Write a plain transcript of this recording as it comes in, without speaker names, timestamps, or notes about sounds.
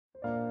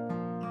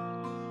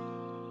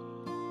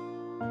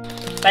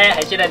大家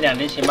还记得2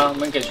年前吗？我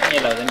们给村里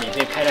老人免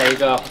费拍了一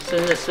个生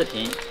日视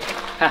频。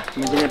看，我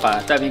们今天把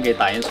照片给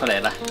打印出来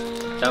了，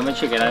咱们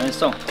去给他们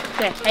送。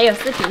对，还有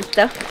视频，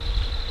走。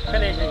快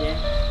点，小贤。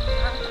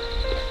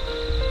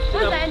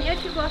刚才你有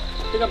去过？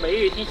这个梅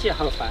雨天气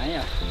好烦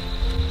呀。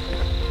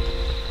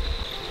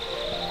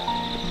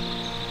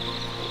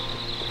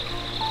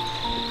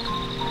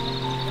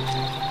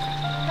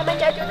他们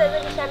家就在这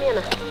个下面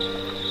了。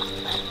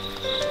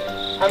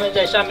他们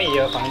在下面也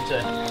有房子，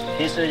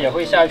平时也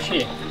会下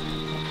去。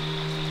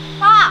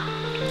爸，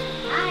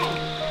哎，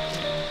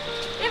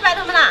你摆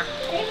到没啦？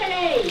这个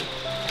嘞，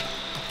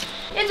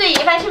你最一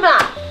般去不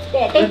啦？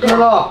对对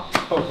了。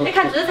你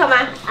看字头吗？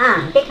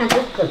啊，得看字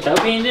头。照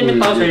片这边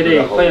打出来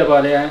的，可以不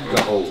的？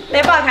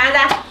来不好看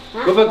噻？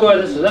够不够？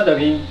这是张照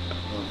片。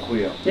可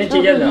以啊。你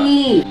几件子？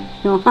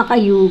还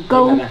有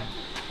狗，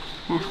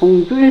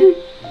红嘴。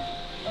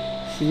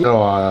是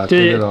吧？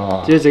对，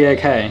就这个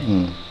开。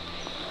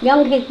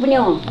2个姑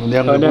娘。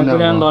2个姑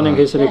娘，老年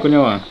开始的姑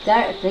娘啊。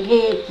这个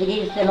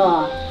是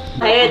了。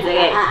还有这个。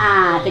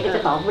这个是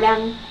大姑娘。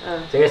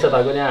这个是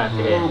大姑娘，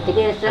这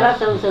个是老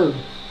叔叔。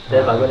这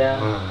是大姑娘。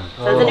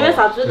上次你们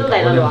啥子都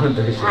来了是吧？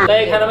大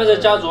家看他们这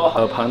家族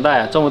好庞大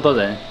呀，这么多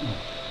人。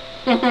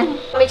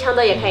没抢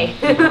到也可以。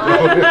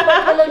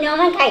老娘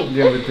们开。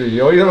对，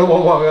要有了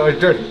我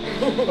这，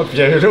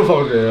别人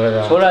房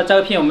子。除了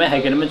照片，我们还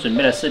给他们准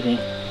备了视频。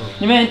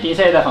你们第一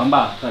次来打房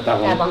吧？打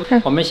房。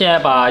我们现在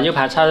把 U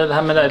盘插在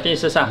他们的电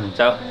视上，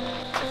走。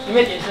你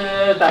们第一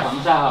次打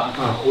房子哈？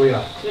可以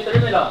啊。有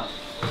灯没了？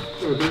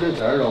这个都在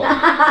这儿了。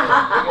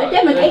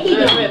这没开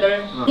灯。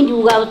跟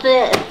6个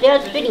只要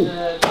水灵。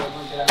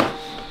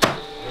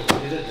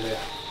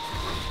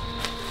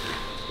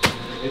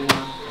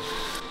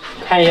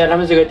看一下他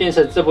们这个电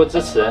视支不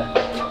支持？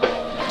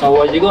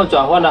我一共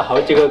转换了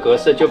好几个格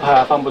式，就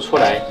怕放不出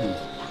来。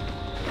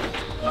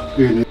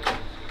对。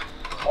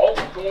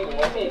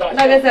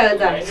哪个是儿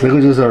子？这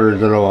个就是儿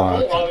子了吧？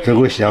这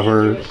个媳妇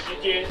儿，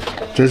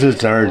这是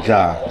侄儿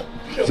家，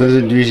这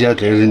是女婿，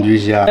这是女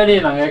婿。这里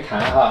让给看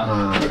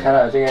哈，你看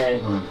了这个，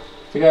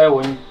这个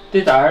问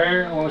对大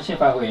儿我先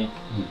发回。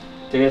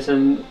这个是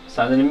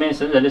上次你们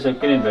生日的时候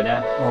给你做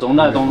的，种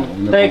了栋。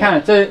大家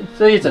看，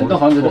这一整栋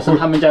房子都是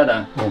他们家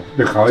的。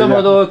这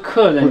么多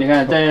客人，你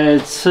看在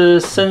吃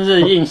生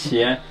日宴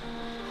席。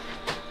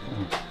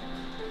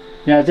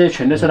你看，这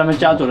全都是他们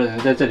家族的人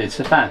在这里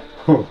吃饭。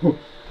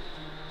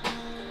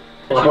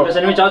全部是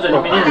你们家族里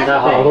面的人才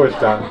好。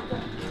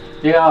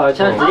你看啊，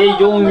像这些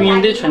永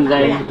远的存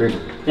在。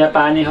你看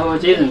8年后，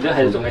这些人都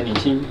还是仲很年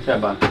轻，晓得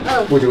吧？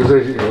我就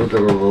是有这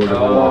个。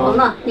好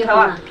了，你好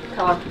啊，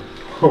看吧。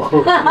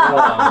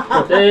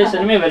这是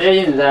你们外地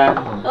人噻。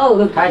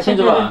哦。看清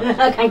楚吧？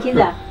看清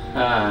楚。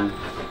啊。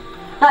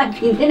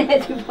平时来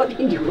就跑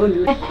点牛肉。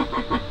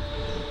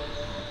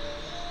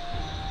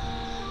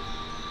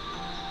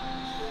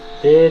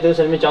这都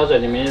是你们家族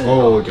里面的人。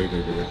哦，对。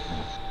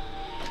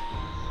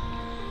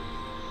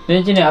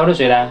你今年好多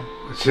岁了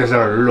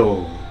？72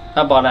喽。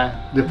他爸呢？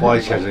你爸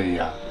也71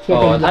呀。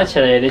哦，他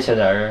现在也得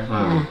72。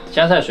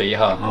相差岁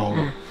哈。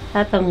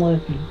他等我。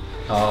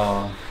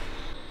哦。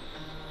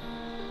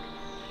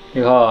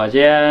你看，今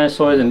天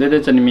所有人都在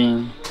这里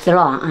面。是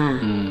了啊。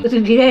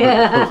是的。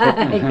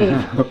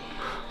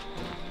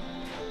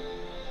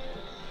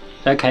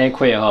再看也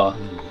可以哈。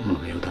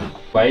有的。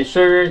外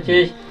孙儿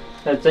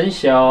这真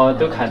小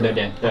都看到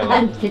的，知道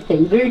吧？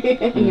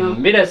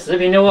没得视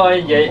频的话，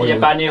也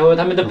8年后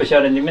他们都不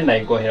晓得你们来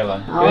过，晓得吧？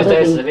因为这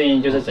个视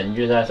频就是证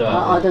据噻，是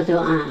吧？都是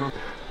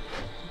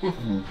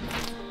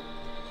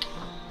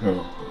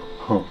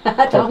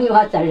终于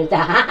我侄儿子。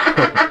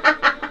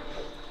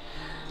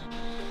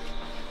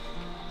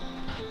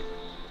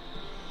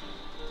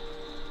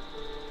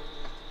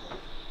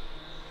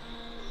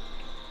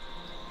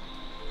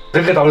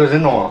这个大学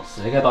生了。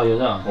是个大学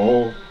生。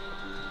哦。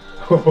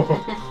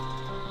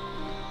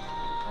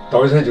大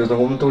学生就是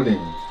我们都龄。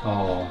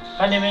哦。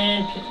那你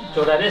们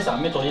坐在这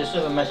上面坐些舒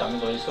服吗？下面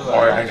坐些舒服。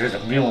还是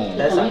正面哦。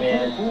在上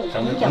面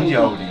空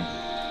调的。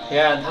你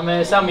看他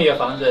们上面有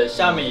房子，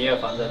下面也有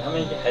房子，他们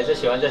还是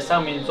喜欢在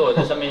上面坐，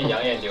在上面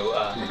养眼牛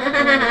啊。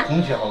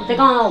空调。这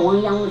个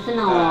王阳生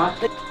了哦。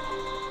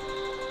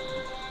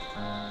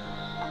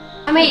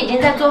他们已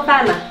经在做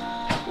饭了，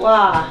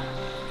哇！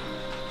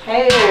还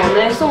有我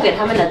们送给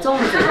他们的粽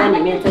子在里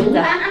面蒸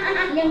着。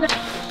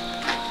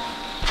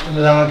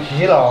让它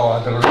劈了啊，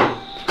这个。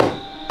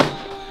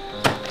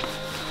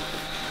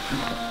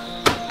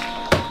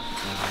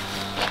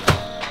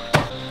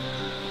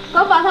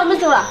高爸他们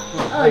走了。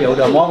有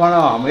点麻烦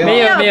了，没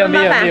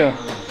有。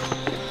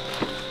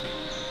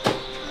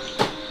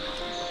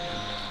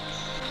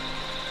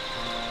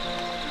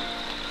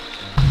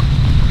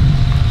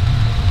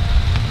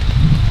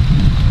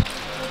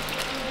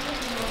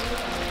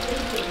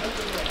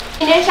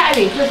今天下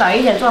雨就早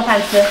一点做饭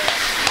吃。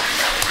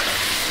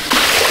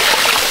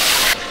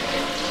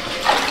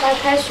烧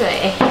开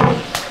水。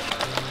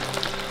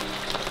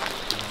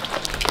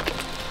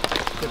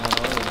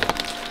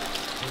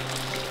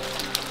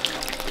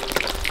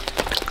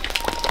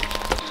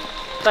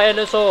大家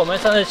都说我们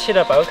上次去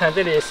了宝看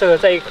这里适合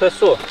栽一棵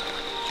树，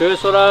所以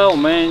说呢，我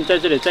们在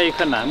这里栽一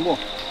棵楠木。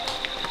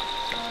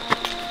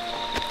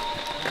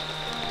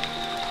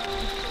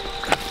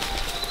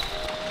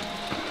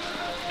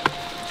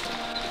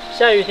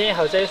下雨天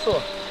好栽树，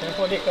全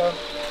部立高。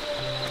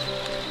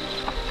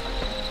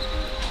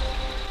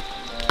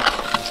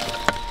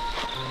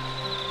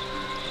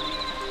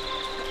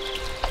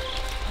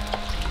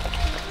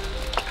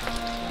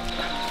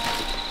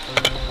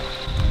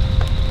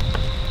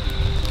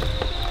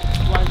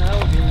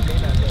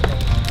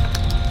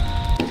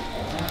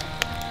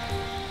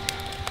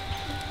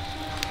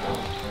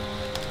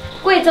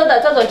贵州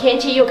的这种天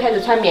气又开始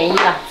穿棉衣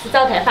了，吃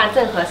灶台饭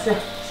正合适。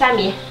虾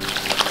米。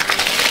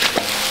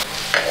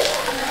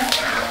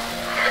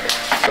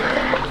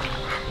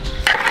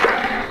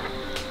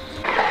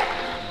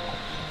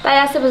 大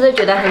家是不是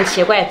觉得很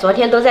奇怪？昨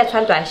天都在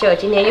穿短袖，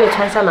今天又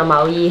穿上了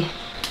毛衣。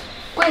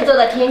贵州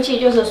的天气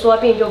就是说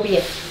变就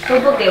变，都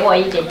不给我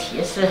一点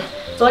提示。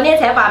昨天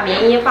才把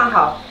棉衣放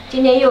好，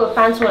今天又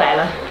翻出来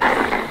了。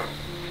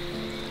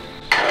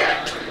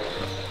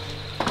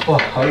哇，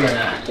好远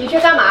啊！你去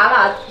干嘛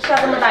了？下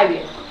这么大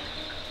雨？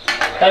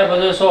大家不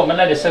是说我们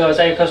那里适合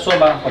栽一棵树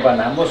吗？我把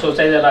楠木树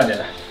栽在那里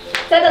了。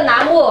栽的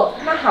楠木，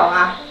那好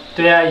啊。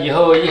对呀、以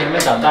后叶们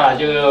长大了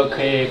就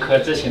可以可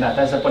知情了，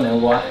但是不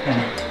能挖。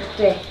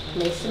对，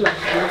没事嘛，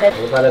我们再。头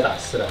发都打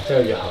湿了，这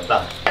个雨好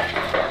大。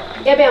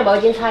要不要毛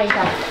巾擦一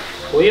下？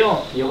不用，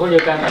一会儿就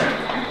干了。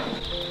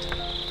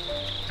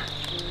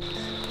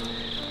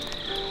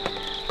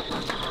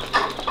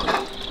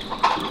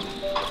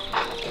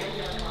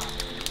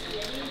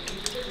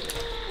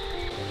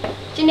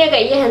今天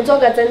给一恒做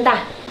个蒸蛋。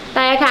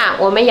大家看，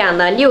我们养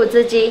了6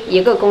只鸡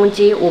，1个公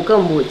鸡，5个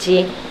母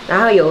鸡，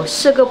然后有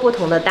4个不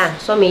同的蛋，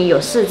说明有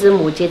4只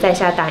母鸡在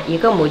下蛋，1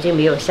个母鸡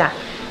没有下。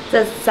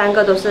这3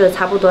个都是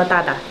差不多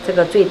大的，这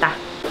个最大。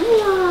哇！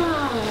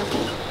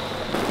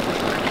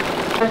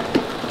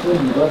有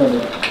很多的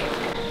呢。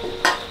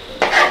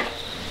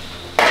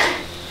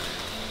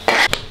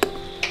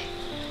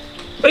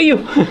哎呦！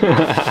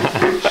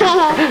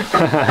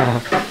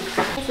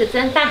开始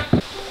蒸蛋，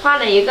换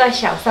了一个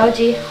小烧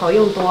鸡，好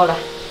用多了。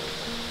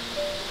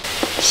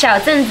小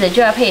镇子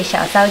就要配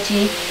小烧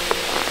鸡。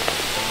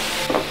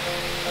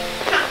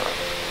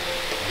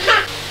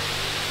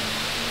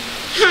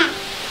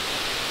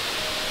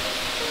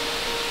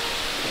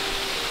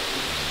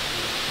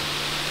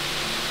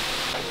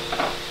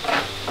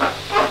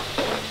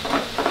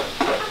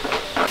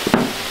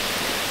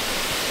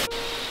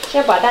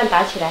先把蛋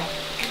打起来。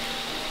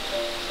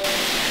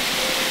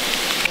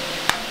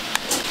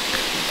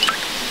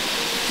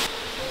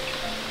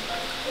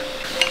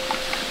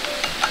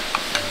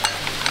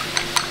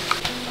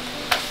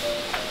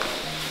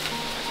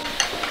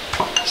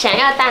想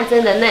要蛋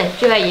蒸的嫩，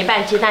就要1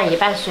半鸡蛋1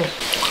半水。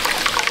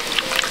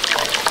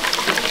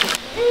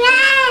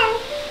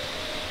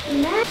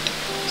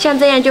像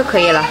这样就可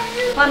以了，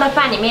放到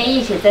饭里面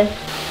一起蒸。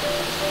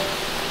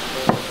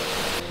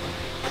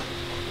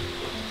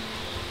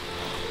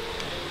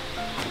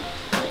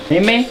妹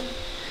妹，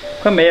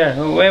快没了！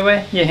喂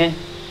喂，叶黑，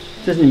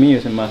这是里面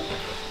有什么？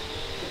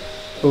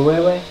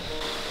喂喂。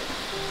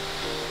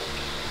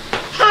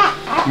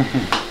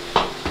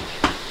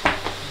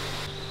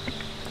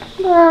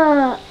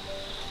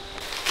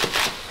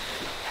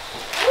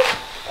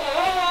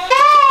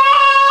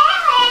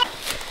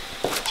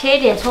切一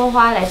点葱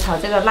花来炒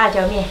这个辣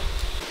椒面，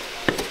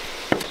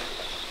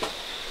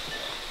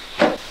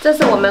这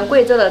是我们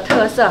贵州的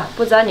特色，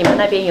不知道你们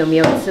那边有没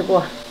有吃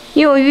过？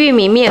用玉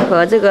米面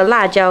和这个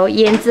辣椒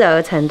腌制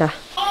而成的，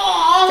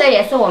这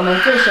也是我们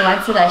最喜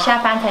欢吃的下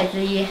饭菜之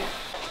一。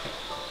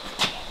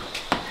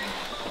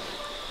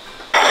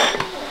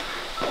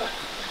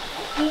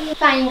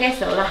饭应该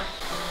熟了，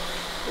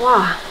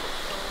哇！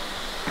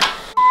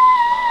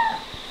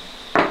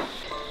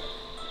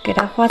给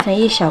它划成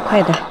一小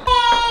块的。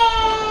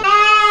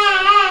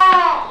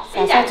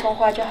撒上葱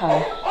花就好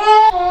了。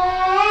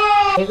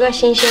一个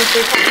新鲜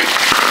蔬菜，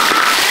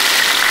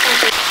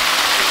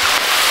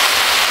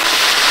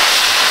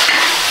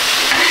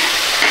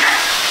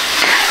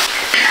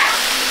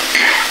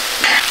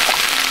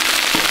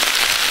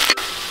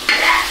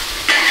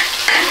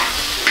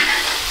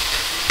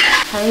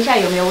尝一下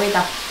有没有味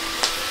道。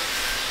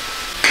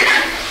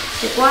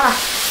起锅了，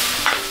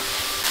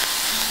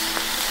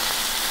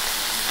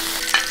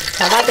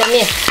炒辣椒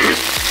面。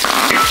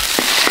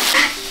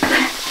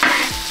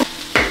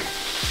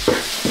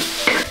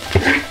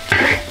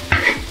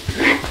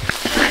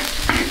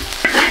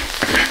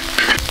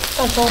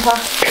放葱花，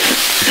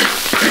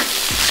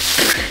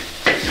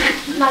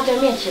辣椒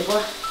面起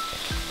锅。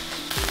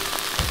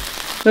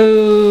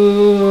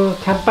哦，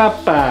看爸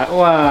爸，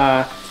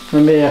哇，妹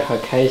妹好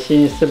开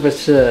心，是不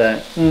是？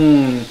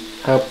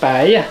好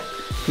白呀，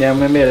两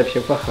妹妹的皮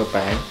肤好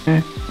白。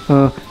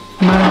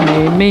妈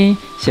妹妹，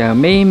小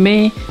妹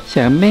妹，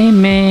小妹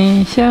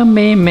妹，小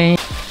妹妹。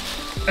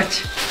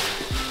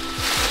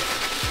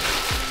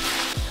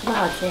好不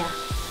好吃呀？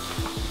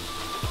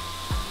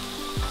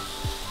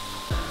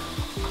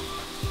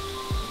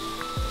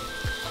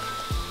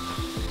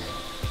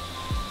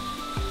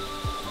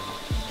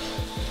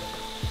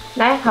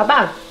来，好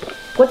棒，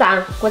鼓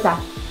掌鼓掌。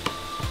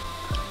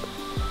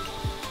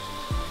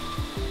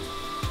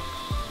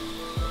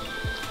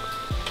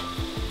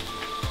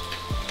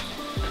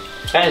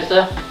赶紧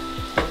吃。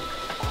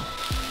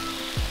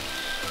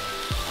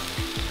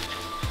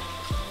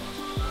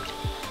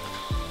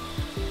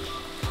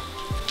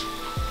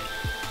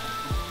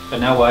本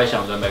来我还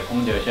想着买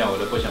空调，现在我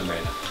都不想买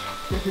了。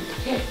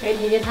因为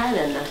天气太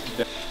冷了。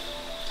对。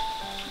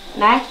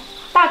来，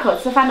大口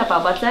吃饭的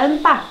宝宝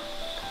真棒。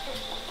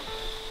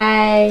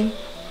拜。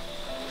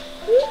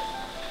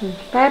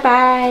拜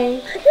拜。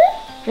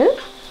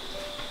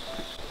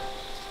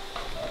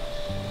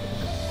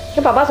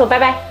跟宝宝说拜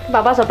拜，跟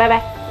宝宝说拜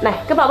拜，来，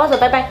跟宝宝说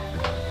拜拜。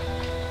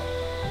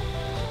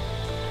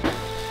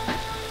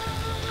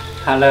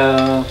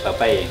Hello， 宝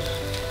贝。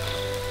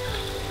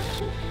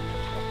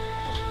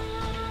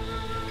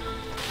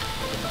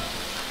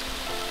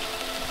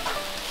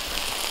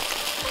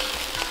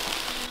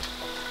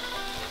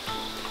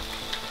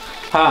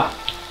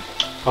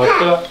好吃。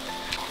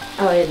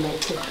哦，也没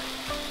吃。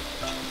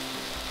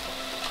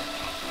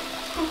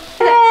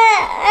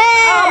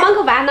哦，门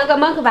口吧，那个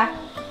门口吧，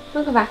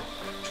门口吧。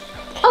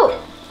哦，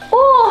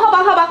好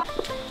棒好棒。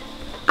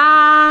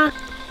啊。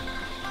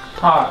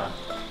好。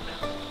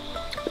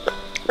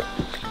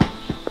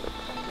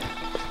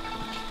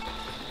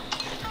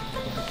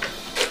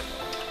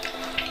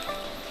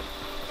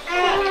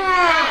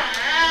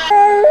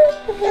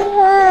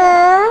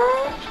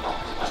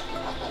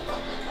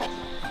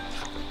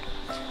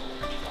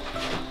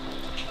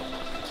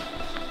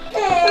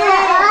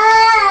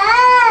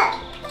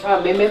啊，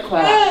妹妹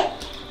快了。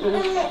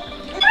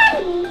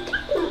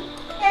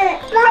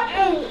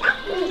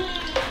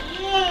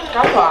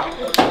搞错。